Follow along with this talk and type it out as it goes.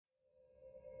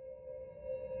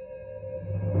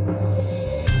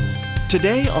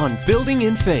Today on Building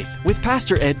in Faith with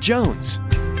Pastor Ed Jones.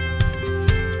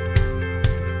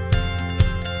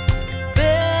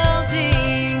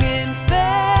 Building in Faith.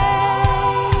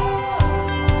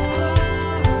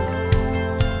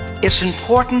 It's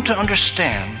important to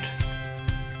understand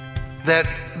that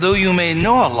though you may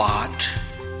know a lot,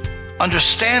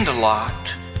 understand a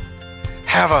lot,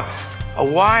 have a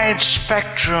wide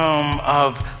spectrum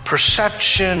of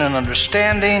perception and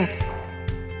understanding,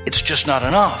 it's just not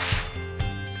enough.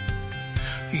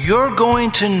 You're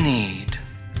going to need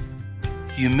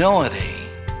humility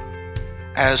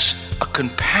as a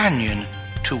companion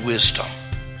to wisdom.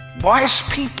 Wise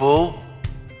people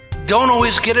don't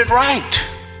always get it right.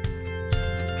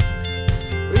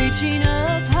 Reaching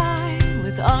up high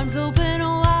with arms open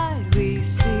wide, we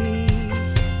see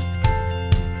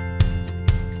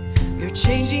you're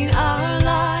changing our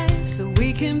lives so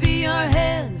we can be our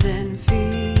hands and feet.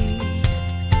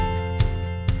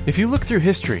 If you look through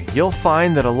history, you'll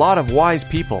find that a lot of wise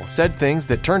people said things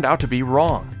that turned out to be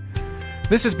wrong.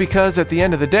 This is because at the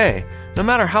end of the day, no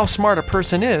matter how smart a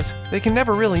person is, they can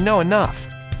never really know enough.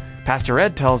 Pastor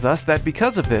Ed tells us that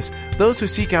because of this, those who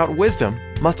seek out wisdom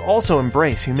must also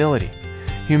embrace humility.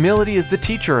 Humility is the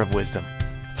teacher of wisdom.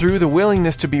 Through the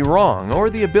willingness to be wrong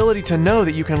or the ability to know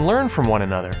that you can learn from one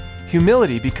another,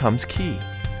 humility becomes key.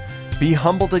 Be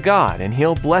humble to God and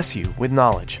He'll bless you with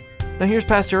knowledge. Now here's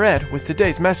Pastor Ed with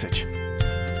today's message.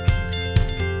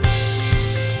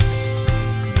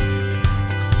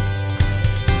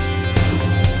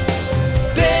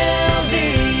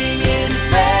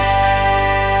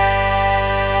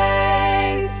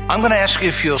 I'm going to ask you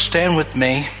if you'll stand with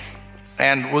me,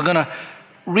 and we're going to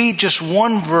read just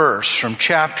one verse from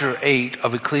chapter 8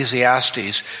 of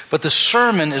Ecclesiastes, but the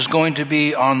sermon is going to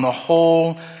be on the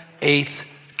whole 8th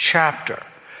chapter.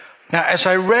 Now, as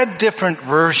I read different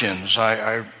versions,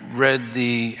 I read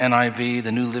the NIV,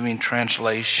 the New Living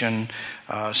Translation,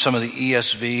 some of the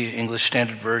ESV, English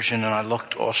Standard Version, and I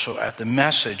looked also at the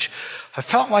Message. I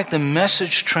felt like the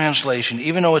Message translation,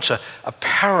 even though it's a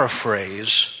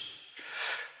paraphrase,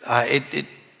 it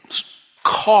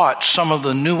caught some of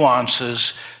the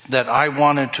nuances that I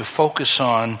wanted to focus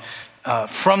on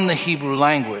from the Hebrew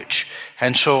language.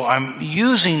 And so I'm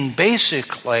using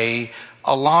basically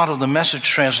a lot of the Message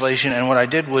translation, and what I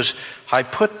did was I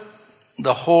put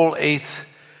the whole 8th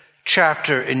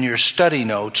chapter in your study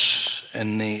notes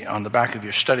on the back of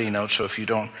your study notes. So if you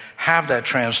don't have that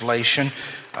translation,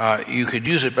 you could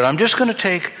use it. But I'm just going to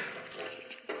take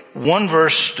one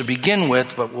verse to begin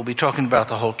with, but we'll be talking about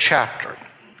the whole chapter.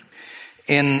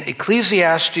 In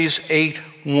Ecclesiastes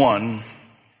 8:1,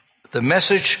 the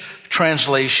Message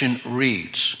translation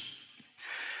reads,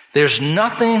 "There's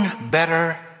nothing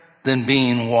better than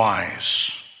being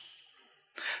wise,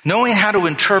 knowing how to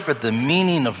interpret the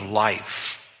meaning of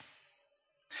life.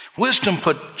 Wisdom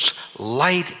puts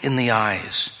light in the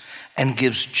eyes and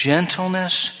gives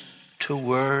gentleness to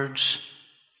words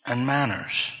and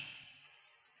manners."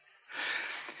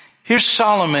 Here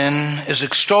Solomon is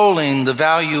extolling the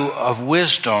value of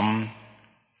wisdom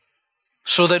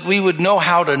so that we would know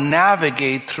how to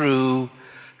navigate through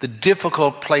the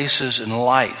difficult places in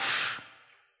life.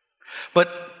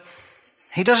 But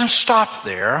he doesn't stop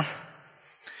there.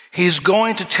 He's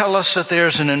going to tell us that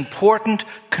there's an important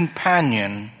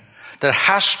companion that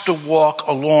has to walk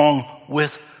along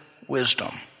with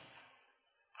wisdom.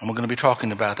 And we're going to be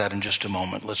talking about that in just a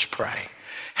moment. Let's pray.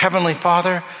 Heavenly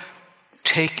Father,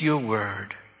 take your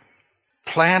word,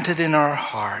 plant it in our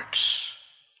hearts,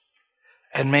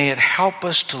 and may it help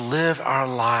us to live our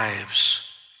lives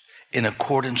in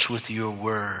accordance with your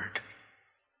word.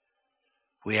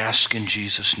 We ask in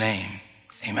Jesus' name.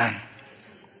 Amen.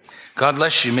 God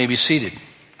bless you. You may be seated.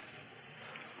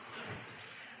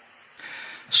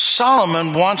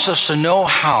 Solomon wants us to know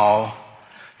how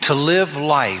to live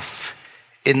life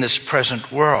in this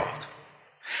present world.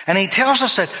 And he tells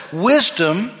us that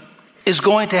wisdom is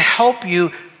going to help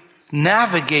you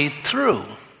navigate through.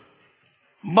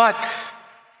 But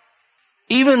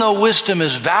even though wisdom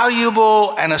is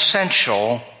valuable and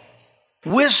essential,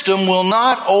 wisdom will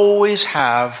not always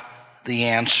have the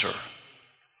answer.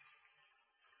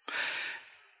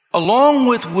 Along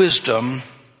with wisdom,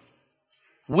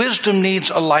 wisdom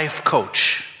needs a life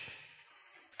coach.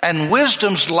 And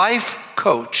wisdom's life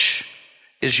coach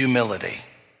is humility.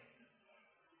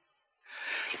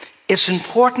 It's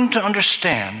important to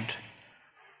understand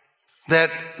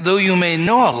that though you may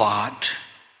know a lot,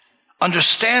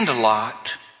 understand a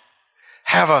lot,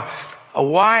 have a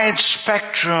wide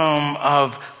spectrum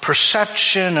of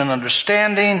perception and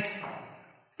understanding,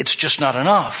 it's just not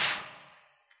enough.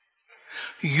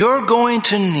 You're going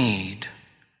to need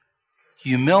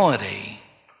humility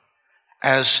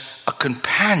as a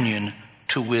companion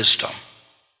to wisdom.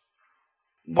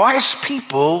 Wise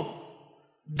people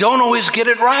don't always get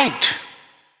it right.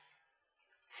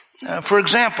 For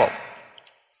example,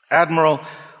 Admiral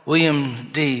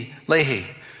William D. Leahy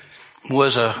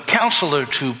was a counselor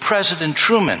to President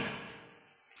Truman.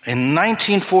 In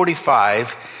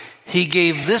 1945, he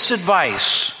gave this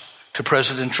advice to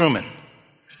President Truman.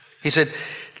 He said,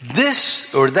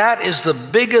 "This or that is the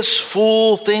biggest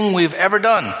fool thing we've ever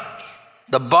done.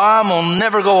 The bomb will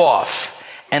never go off,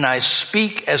 and I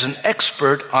speak as an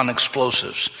expert on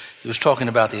explosives." He was talking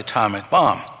about the atomic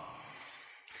bomb.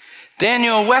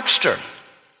 Daniel Webster,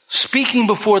 speaking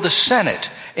before the Senate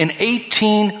in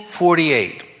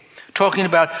 1848, talking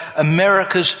about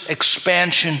America's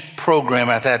expansion program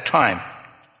at that time.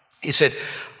 He said,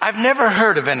 "I've never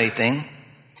heard of anything,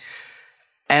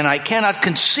 and I cannot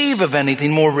conceive of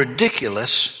anything more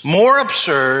ridiculous, more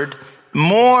absurd,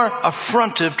 more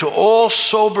affrontive to all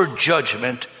sober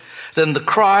judgment than the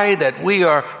cry that we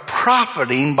are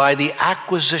profiting by the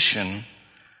acquisition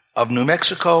of New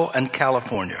Mexico and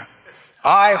California.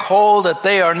 I hold that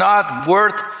they are not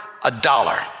worth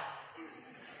 $1.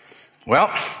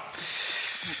 Well,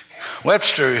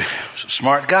 Webster was a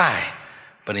smart guy,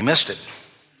 but he missed it.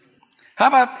 How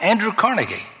about Andrew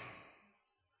Carnegie?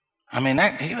 I mean,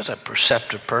 he was a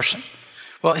perceptive person.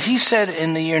 Well, he said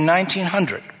in the year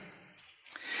 1900,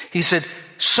 he said,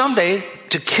 "Someday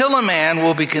to kill a man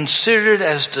will be considered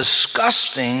as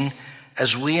disgusting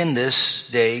as we in this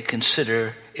day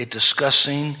consider it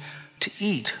disgusting to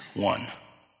eat one."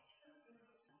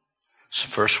 So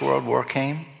First World War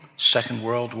came, Second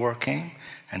World War came,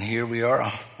 and here we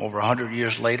are over 100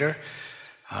 years later.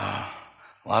 A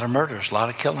lot of murders, a lot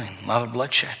of killing, a lot of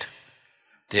bloodshed.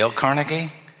 Dale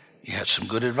Carnegie, you had some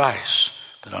good advice,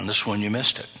 but on this one you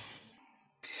missed it.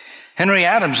 Henry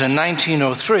Adams in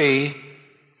 1903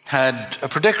 had a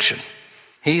prediction.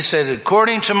 He said,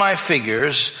 "According to my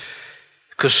figures,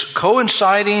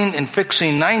 coinciding in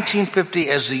fixing 1950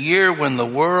 as the year when the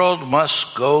world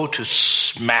must go to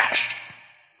smash."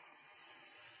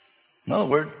 In other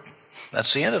words,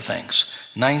 that's the end of things.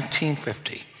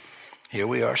 1950. Here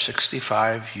we are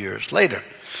 65 years later.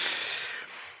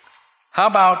 How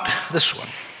about this one?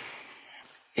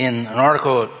 In an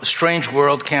article, Strange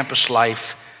World, Campus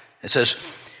Life, it says,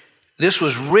 this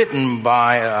was written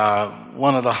by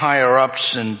one of the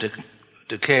higher-ups in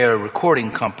Decca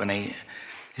Recording Company.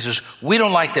 He says, "We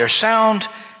don't like their sound,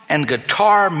 and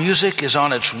guitar music is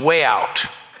on its way out."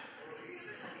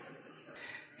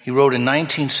 He wrote in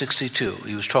 1962.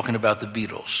 He was talking about the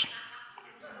Beatles.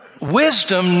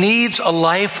 Wisdom needs a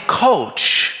life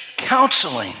coach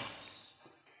counseling.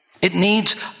 It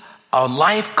needs a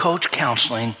life coach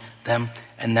counseling them,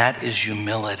 and that is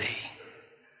humility.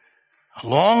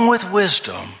 Along with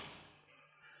wisdom,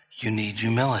 you need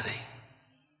humility.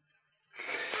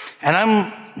 And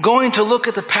I'm going to look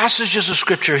at the passages of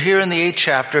Scripture here in the 8th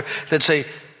chapter that say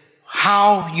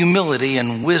how humility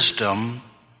and wisdom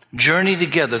journey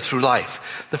together through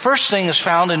life. The first thing is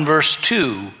found in verse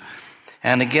 2,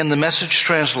 and again the Message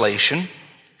translation.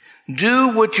 "Do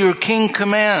what your king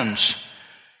commands.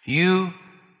 You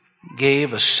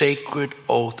gave a sacred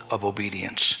oath of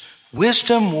obedience."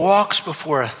 Wisdom walks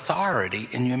before authority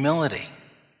in humility.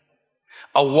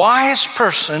 A wise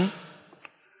person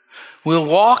will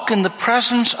walk in the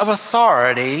presence of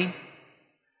authority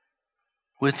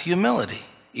with humility,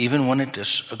 even when it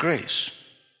disagrees.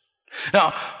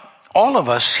 Now, all of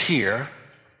us here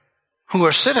who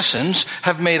are citizens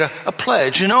have made a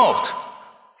pledge, an oath.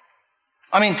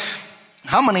 I mean,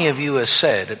 how many of you have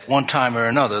said at one time or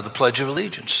another the Pledge of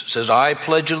Allegiance? It says, "I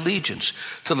pledge allegiance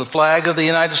to the flag of the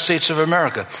United States of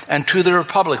America and to the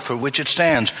republic for which it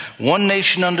stands, one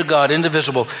nation under God,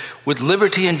 indivisible, with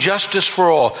liberty and justice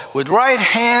for all." With right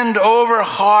hand over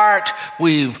heart,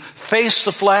 we've faced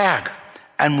the flag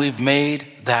and we've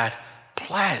made that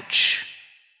pledge.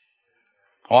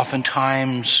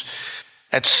 Oftentimes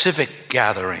at civic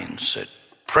gatherings, at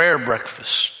prayer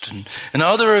breakfast, and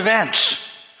other events,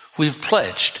 we've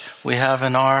pledged. We have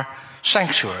in our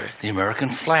sanctuary the American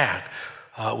flag.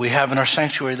 We have in our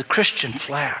sanctuary the Christian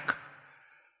flag.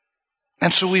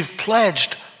 And so we've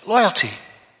pledged loyalty.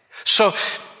 So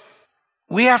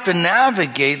we have to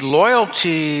navigate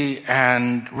loyalty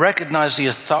and recognize the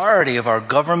authority of our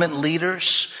government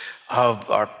leaders, of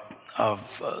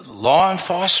law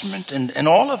enforcement, and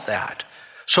all of that.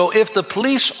 So if the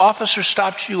police officer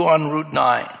stops you on Route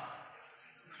 9,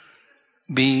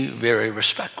 be very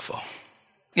respectful.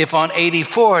 If on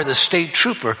 84 the state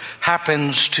trooper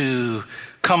happens to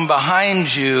come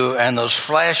behind you and those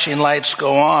flashing lights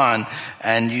go on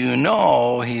and you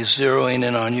know he's zeroing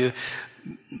in on you,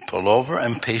 pull over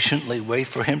and patiently wait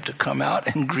for him to come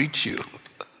out and greet you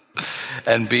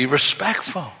and be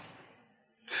respectful.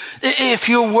 If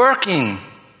you're working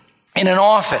in an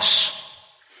office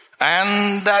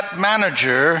and that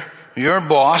manager, your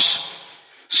boss,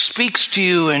 speaks to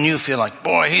you and you feel like,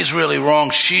 boy, he's really wrong,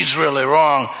 she's really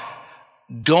wrong,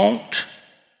 don't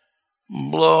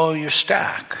blow your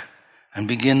stack and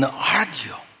begin to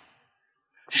argue.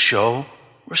 Show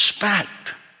respect.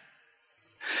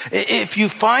 If you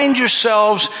find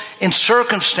yourselves in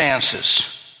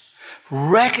circumstances,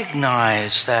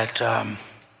 recognize that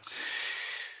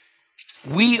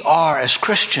we are, as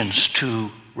Christians,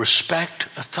 to respect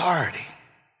authority.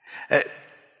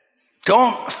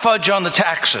 Don't fudge on the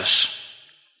taxes.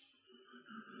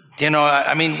 We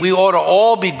ought to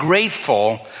all be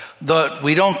grateful that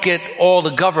we don't get all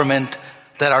the government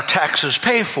that our taxes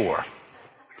pay for.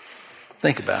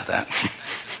 Think about that.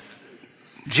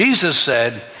 Jesus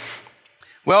said,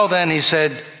 well then, he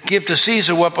said, give to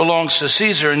Caesar what belongs to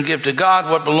Caesar and give to God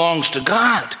what belongs to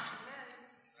God.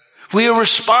 We are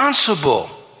responsible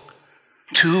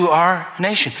to our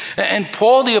nation. And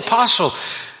Paul the Apostle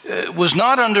was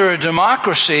not under a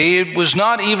democracy. It was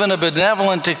not even a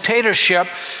benevolent dictatorship,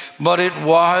 but it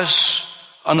was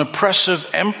an oppressive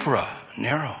emperor,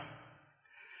 Nero.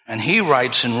 And he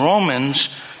writes in Romans,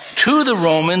 to the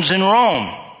Romans in Rome,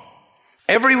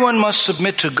 everyone must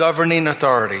submit to governing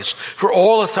authorities, for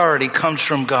all authority comes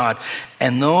from God,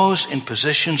 and those in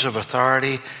positions of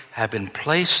authority have been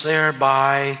placed there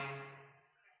by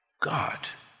God.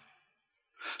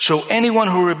 So anyone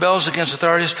who rebels against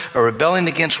authorities are rebelling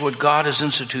against what God has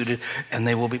instituted, and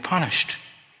they will be punished.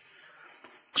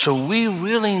 So we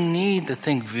really need to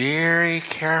think very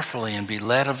carefully and be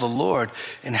led of the Lord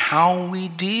in how we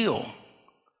deal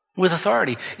with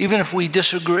authority, even if we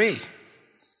disagree.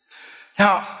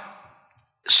 Now,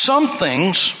 some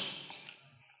things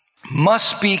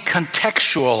must be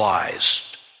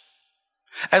contextualized.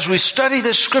 As we study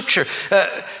this scripture,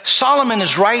 Solomon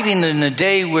is writing in a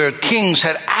day where kings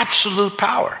had absolute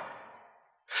power.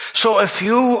 So if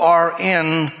you are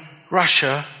in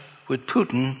Russia with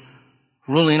Putin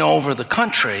ruling over the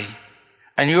country,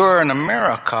 and you're in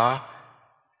America,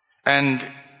 and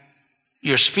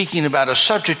you're speaking about a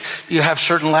subject, you have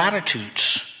certain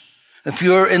latitudes. If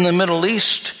you're in the Middle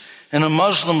East, in a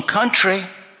Muslim country,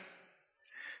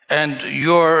 and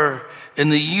you're in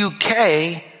the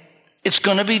UK, it's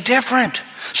going to be different.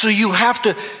 So you have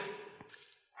to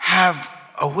have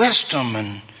a wisdom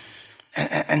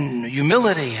and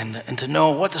humility and to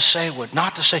know what to say, what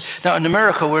not to say. Now, in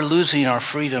America, we're losing our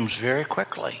freedoms very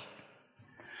quickly.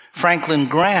 Franklin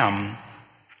Graham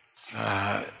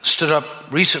stood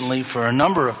up recently for a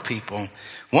number of people.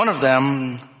 One of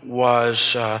them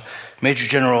was Major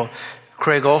General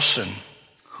Craig Olson,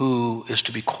 who is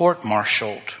to be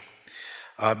court-martialed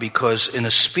because in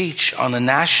a speech on the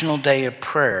National Day of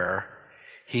Prayer,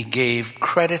 he gave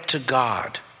credit to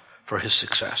God for his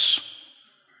success.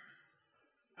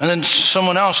 And then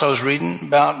someone else I was reading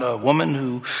about, a woman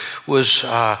who was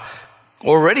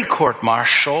already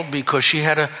court-martialed because she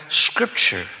had a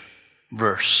scripture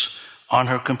verse on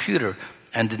her computer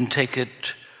and didn't take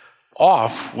it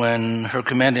off when her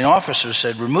commanding officer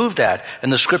said, remove that.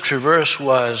 And the scripture verse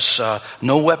was,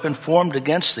 no weapon formed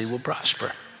against thee will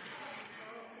prosper.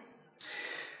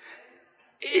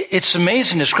 It's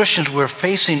amazing as Christians we're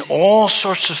facing all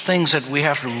sorts of things that we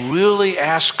have to really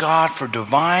ask God for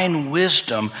divine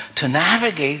wisdom to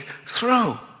navigate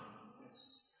through.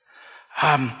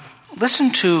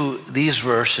 Listen to these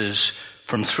verses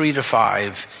from 3 to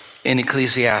 5 in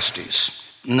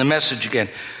Ecclesiastes. In the Message again.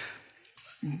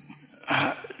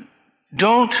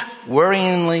 Don't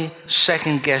worryingly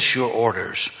second guess your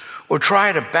orders or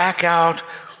try to back out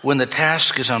when the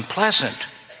task is unpleasant.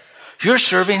 You're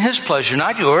serving his pleasure,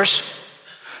 not yours.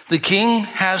 The king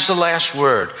has the last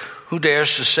word. Who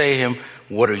dares to say to him,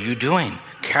 what are you doing?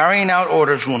 Carrying out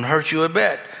orders won't hurt you a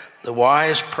bit. The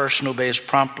wise person obeys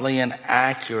promptly and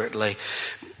accurately.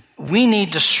 We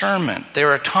need discernment.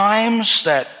 There are times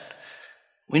that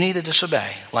we need to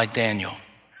disobey, like Daniel,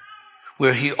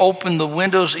 where he opened the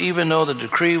windows even though the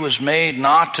decree was made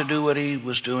not to do what he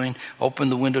was doing,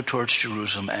 opened the window towards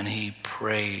Jerusalem, and he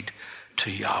prayed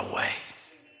to Yahweh,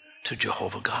 to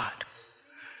Jehovah God.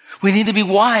 We need to be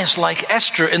wise like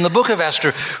Esther in the book of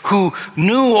Esther, who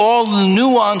knew all the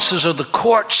nuances of the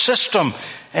court system,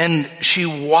 and she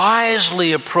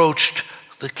wisely approached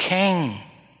the king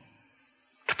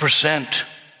to present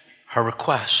her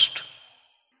request.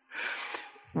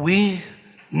 We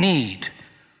need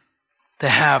to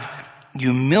have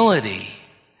humility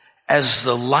as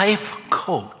the life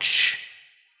coach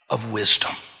of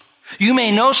wisdom. You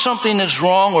may know something is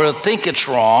wrong or think it's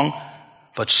wrong,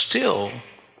 but still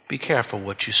be careful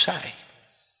what you say.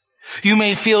 You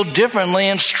may feel differently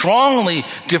and strongly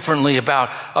differently about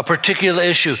a particular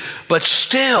issue, but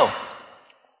still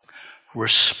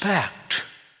respect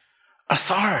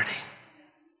authority,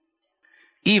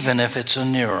 even if it's a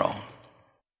Nero.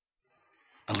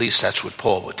 At least that's what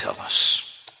Paul would tell us.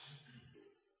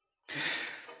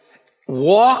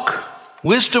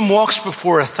 Wisdom walks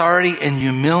before authority in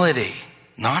humility,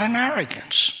 not in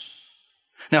arrogance.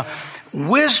 Now,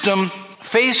 wisdom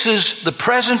faces the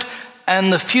present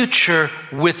and the future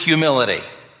with humility.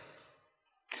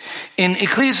 In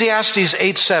Ecclesiastes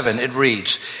 8:7, it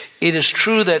reads, "It is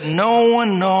true that no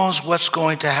one knows what's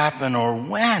going to happen or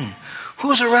when.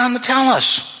 Who's around to tell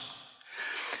us?"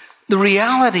 The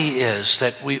reality is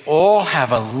that we all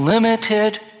have a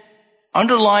limited,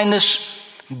 underline this,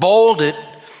 bold it,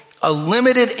 a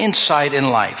limited insight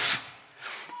in life.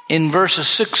 In verses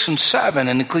 6 and 7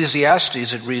 in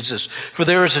Ecclesiastes, it reads this, "For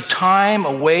there is a time,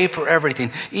 a way for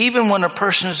everything, even when a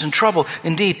person is in trouble.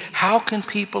 Indeed, how can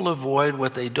people avoid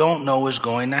what they don't know is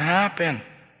going to happen?"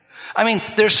 I mean,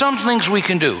 there's some things we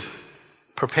can do.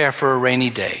 Prepare for a rainy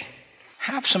day.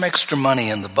 Have some extra money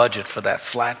in the budget for that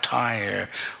flat tire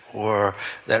or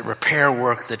that repair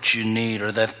work that you need or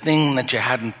that thing that you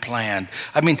hadn't planned.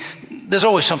 I mean, there's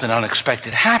always something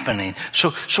unexpected happening.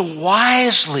 So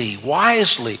wisely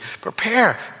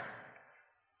prepare.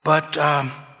 But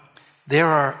there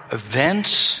are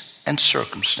events and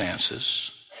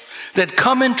circumstances that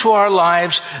come into our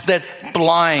lives that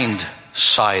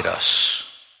blindside us.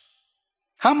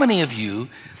 How many of you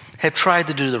have tried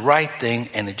to do the right thing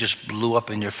and it just blew up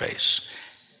in your face?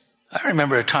 I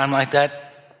remember a time like that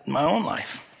in my own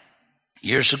life.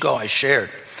 Years ago, I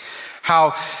shared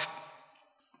how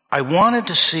I wanted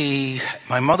to see,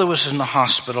 my mother was in the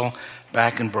hospital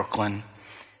back in Brooklyn,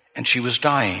 and she was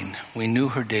dying. We knew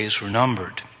her days were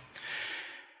numbered.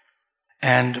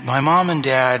 And my mom and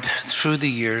dad, through the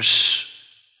years,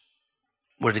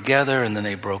 were together, and then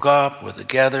they broke up, were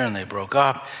together, and they broke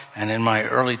up. And in my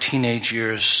early teenage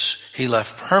years, he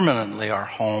left permanently our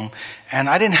home, and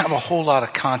I didn't have a whole lot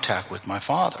of contact with my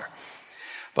father.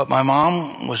 But my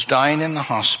mom was dying in the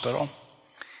hospital,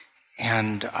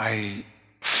 and I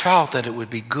felt that it would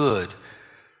be good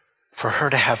for her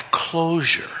to have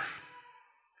closure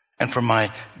and for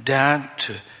my dad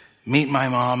to meet my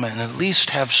mom and at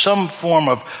least have some form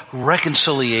of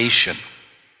reconciliation.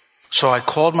 So I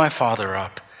called my father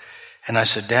up, and I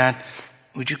said, "Dad,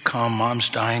 would you come? Mom's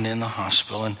dying in the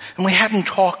hospital." And we hadn't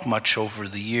talked much over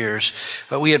the years,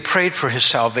 but we had prayed for his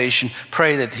salvation,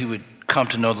 prayed that he would come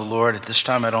to know the Lord. At this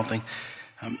time, I don't think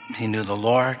he knew the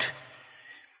Lord.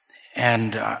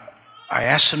 And I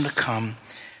asked him to come,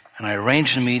 and I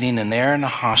arranged a meeting, and there in the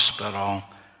hospital,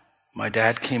 my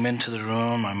dad came into the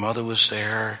room, my mother was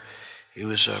there. It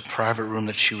was a private room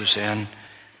that she was in,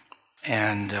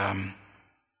 and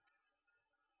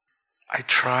I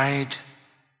tried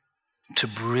to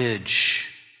bridge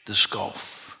this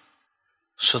gulf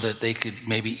so that they could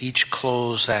maybe each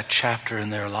close that chapter in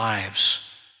their lives.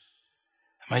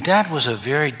 My dad was a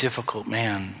very difficult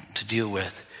man to deal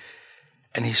with,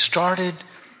 and he started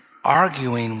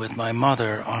arguing with my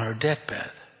mother on her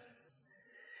deathbed.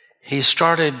 He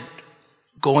started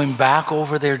going back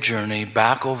over their journey,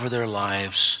 back over their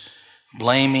lives,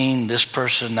 blaming this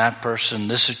person,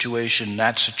 this situation,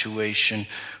 that situation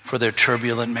for their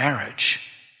turbulent marriage.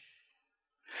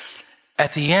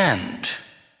 At the end,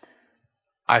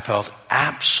 I felt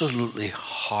absolutely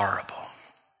horrible.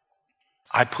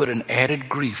 I put an added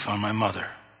grief on my mother,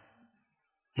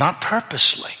 not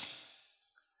purposely.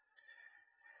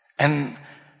 And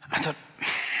I thought,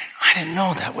 I didn't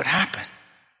know that would happen.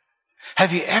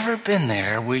 Have you ever been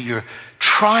there where you're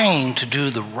trying to do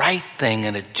the right thing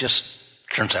and it just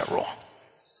turns out wrong?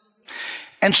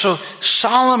 And so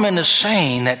Solomon is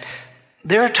saying that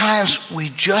there are times we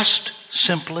just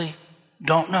simply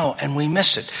don't know, and we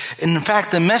miss it. And in fact,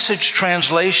 the Message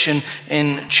translation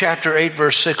in chapter 8,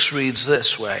 verse 6 reads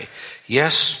this way: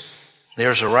 "Yes,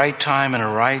 there's a right time and a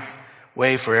right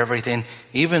way for everything,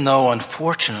 even though,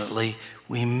 unfortunately,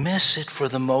 we miss it for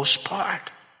the most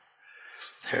part."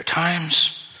 There are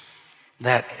times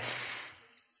that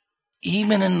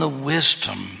even in the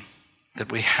wisdom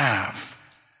that we have,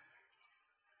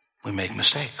 we make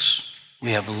mistakes.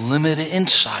 We have limited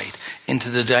insight into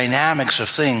the dynamics of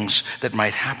things that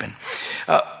might happen.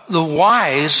 The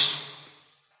wise,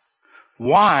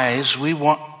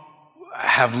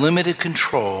 have limited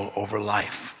control over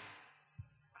life.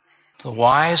 The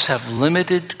wise have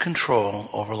limited control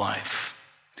over life.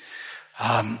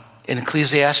 In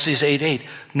Ecclesiastes 8:8,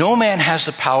 no man has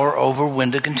the power over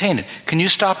wind to contain it. Can you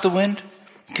stop the wind?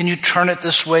 Can you turn it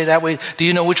this way, that way? Do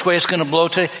you know which way it's going to blow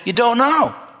today? You don't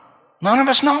know. None of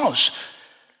us knows.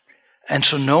 And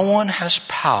so no one has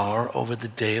power over the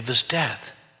day of his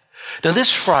death. Now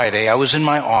this Friday, I was in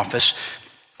my office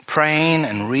praying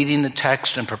and reading the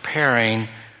text and preparing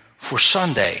for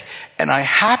Sunday. And I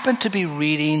happened to be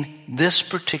reading this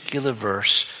particular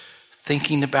verse,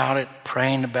 thinking about it,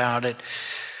 praying about it.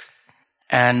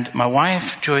 And my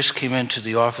wife, Joyce, came into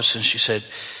the office and she said,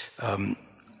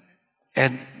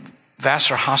 Ed,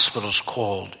 Vassar Hospital's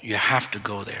called. You have to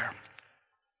go there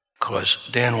because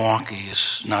Dan Walke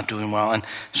is not doing well. And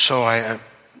so I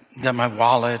got my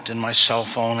wallet and my cell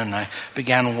phone and I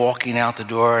began walking out the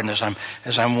door. And as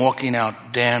I'm walking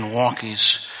out, Dan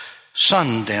Walke's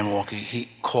son, Dan Walke, he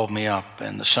called me up,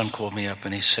 and the son called me up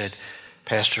and he said,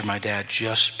 Pastor, my dad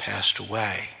just passed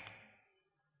away.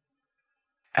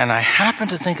 And I happened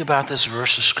to think about this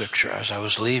verse of scripture as I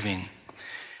was leaving.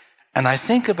 And I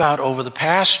think about over the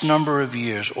past number of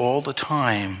years, all the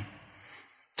times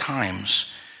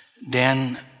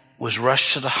Dan was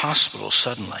rushed to the hospital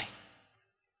suddenly.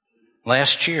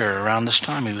 Last year, around this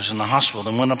time, he was in the hospital,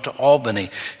 then went up to Albany.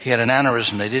 He had an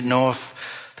aneurysm. They didn't know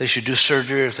if they should do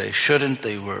surgery, if they shouldn't.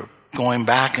 They were going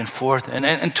back and forth.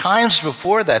 And times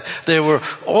before that, there were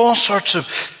all sorts of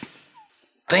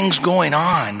things going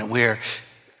on where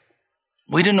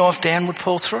we didn't know if Dan would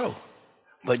pull through.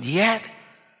 But yet,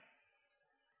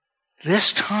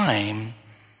 this time,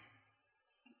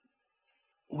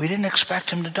 we didn't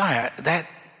expect him to die. That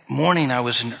morning I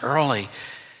was in early,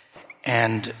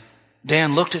 and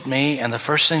Dan looked at me, and the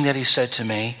first thing that he said to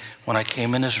me when I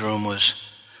came in his room was,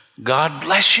 God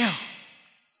bless you.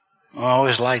 I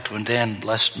always liked when Dan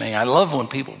blessed me. I love when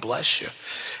people bless you.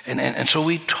 And so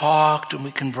we talked and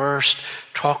we conversed,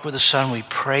 talked with his son, we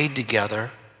prayed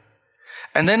together.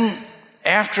 And then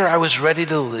after I was ready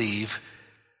to leave,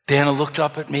 Dan looked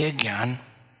up at me again,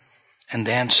 and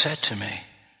Dan said to me,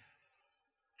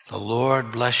 the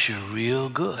Lord bless you real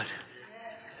good.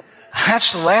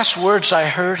 That's the last words I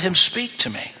heard him speak to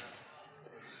me.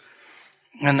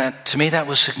 And to me that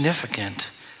was significant,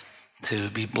 to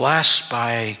be blessed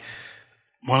by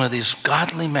one of these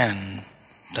godly men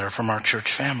that are from our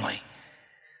church family.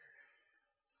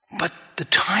 But the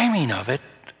timing of it,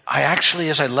 I actually,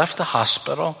 as I left the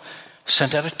hospital,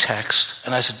 sent out a text,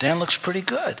 and I said, Dan looks pretty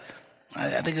good.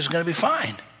 I think he's going to be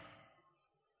fine.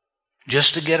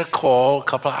 Just to get a call a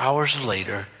couple of hours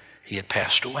later, he had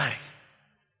passed away.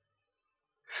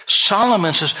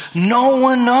 Solomon says, no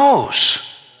one knows.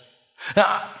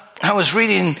 Now, I was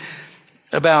reading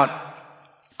about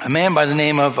a man by the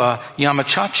name of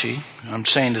Yamachachi. I'm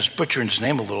saying this, butchering his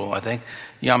name a little, I think.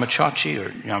 Yamachachi or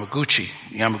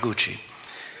Yamaguchi.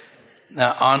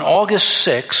 Now, on August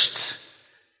 6th,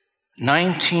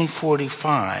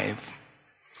 1945,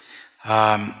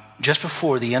 just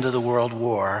before the end of the World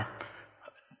War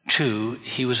II,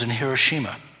 he was in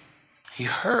Hiroshima. He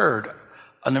heard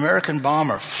an American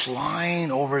bomber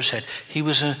flying over his head. He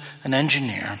was an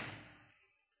engineer.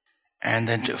 And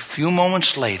then a few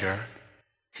moments later,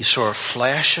 he saw a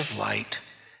flash of light,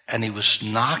 and he was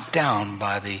knocked down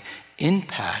by the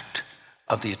impact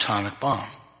of the atomic bomb.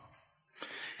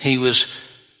 He was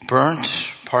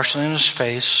burnt partially in his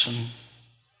face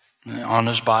and on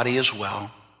his body as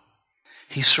well.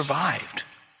 He survived.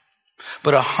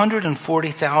 But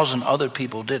 140,000 other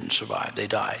people didn't survive. They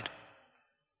died.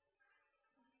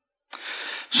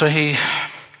 So he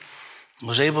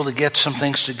was able to get some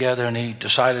things together, and he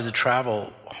decided to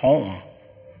travel home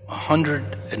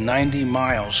 190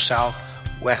 miles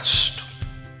southwest.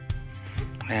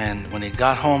 And when he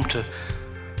got home to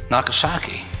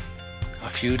Nagasaki, a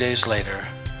few days later,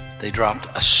 they dropped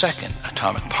a second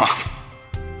atomic bomb.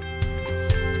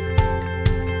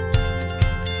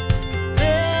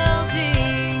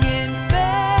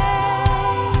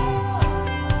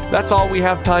 That's all we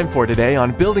have time for today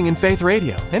on Building in Faith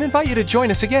Radio, and invite you to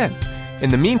join us again. In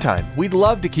the meantime, we'd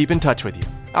love to keep in touch with you.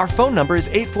 Our phone number is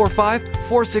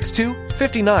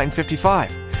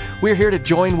 845-462-5955. We're here to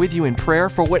join with you in prayer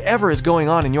for whatever is going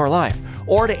on in your life,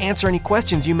 or to answer any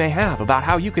questions you may have about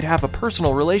how you could have a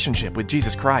personal relationship with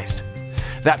Jesus Christ.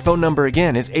 That phone number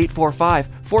again is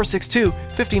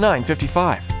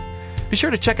 845-462-5955. Be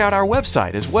sure to check out our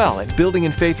website as well at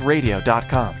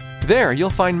buildinginfaithradio.com. There, you'll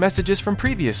find messages from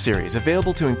previous series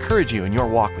available to encourage you in your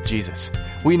walk with Jesus.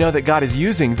 We know that God is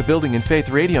using the Building in Faith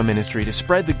radio ministry to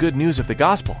spread the good news of the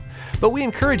gospel, but we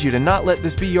encourage you to not let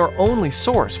this be your only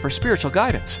source for spiritual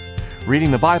guidance.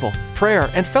 Reading the Bible, prayer,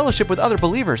 and fellowship with other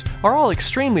believers are all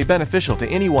extremely beneficial to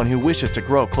anyone who wishes to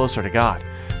grow closer to God.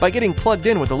 By getting plugged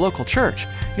in with the local church,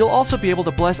 you'll also be able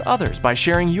to bless others by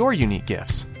sharing your unique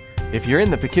gifts. If you're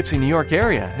in the Poughkeepsie, New York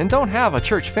area and don't have a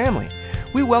church family,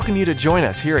 we welcome you to join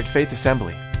us here at Faith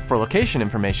Assembly. For location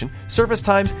information, service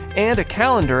times, and a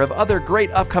calendar of other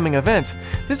great upcoming events,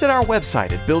 visit our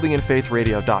website at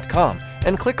buildinginfaithradio.com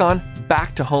and click on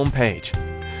Back to Home page.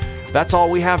 That's all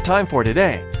we have time for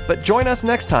today, but join us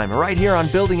next time right here on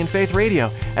Building in Faith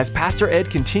Radio as Pastor Ed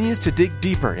continues to dig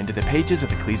deeper into the pages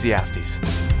of Ecclesiastes.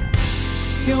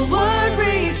 Your word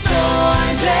restores.